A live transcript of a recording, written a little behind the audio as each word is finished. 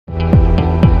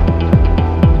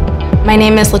My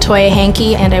name is Latoya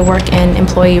Hankey and I work in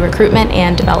employee recruitment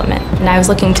and development. And I was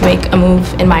looking to make a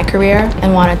move in my career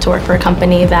and wanted to work for a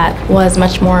company that was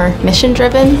much more mission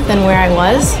driven than where I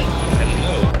was.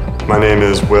 My name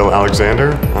is Will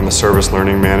Alexander. I'm a service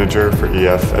learning manager for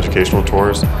EF Educational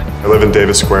Tours. I live in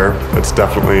Davis Square. It's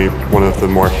definitely one of the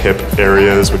more hip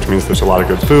areas, which means there's a lot of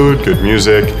good food, good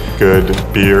music, good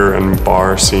beer and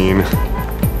bar scene.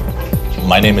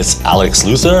 My name is Alex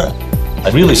Luther. I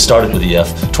really started with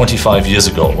EF 25 years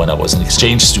ago when I was an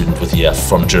exchange student with EF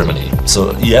from Germany.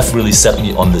 So EF really set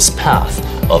me on this path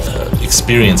of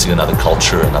experiencing another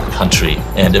culture, another country,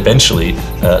 and eventually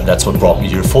that's what brought me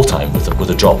here full-time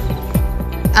with a job.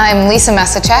 I'm Lisa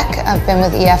Masacek. I've been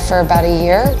with EF for about a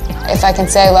year. If I can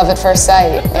say I love at first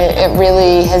sight, it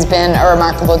really has been a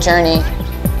remarkable journey.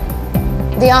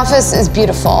 The office is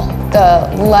beautiful.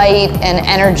 The light and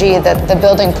energy that the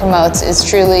building promotes is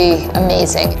truly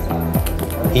amazing.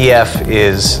 EF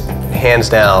is hands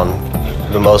down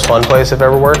the most fun place I've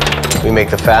ever worked. We make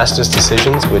the fastest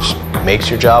decisions, which makes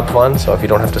your job fun. So if you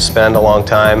don't have to spend a long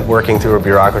time working through a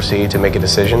bureaucracy to make a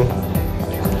decision.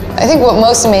 I think what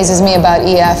most amazes me about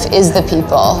EF is the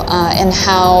people and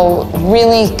how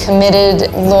really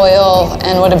committed, loyal,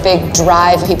 and what a big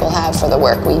drive people have for the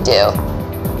work we do.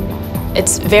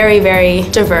 It's very, very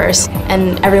diverse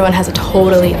and everyone has a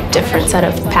totally different set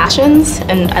of passions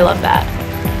and I love that.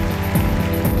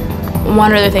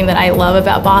 One other thing that I love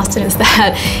about Boston is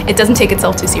that it doesn't take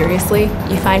itself too seriously.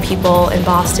 You find people in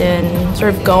Boston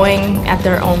sort of going at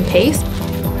their own pace.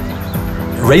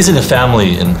 Raising a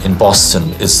family in Boston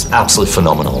is absolutely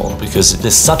phenomenal because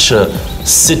there's such a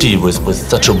city with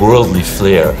such a worldly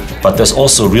flair, but there's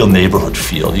also a real neighborhood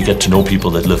feel. You get to know people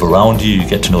that live around you, you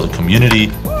get to know the community.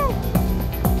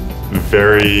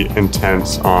 Very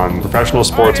intense on professional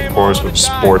sports, of course, but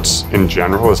sports in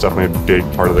general is definitely a big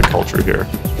part of the culture here.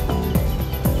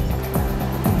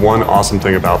 One awesome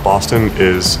thing about Boston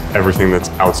is everything that's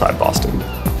outside Boston.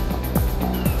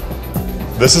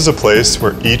 This is a place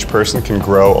where each person can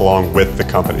grow along with the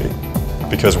company,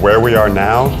 because where we are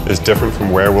now is different from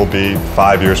where we'll be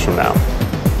 5 years from now.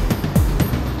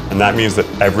 And that means that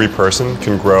every person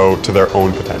can grow to their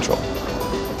own potential.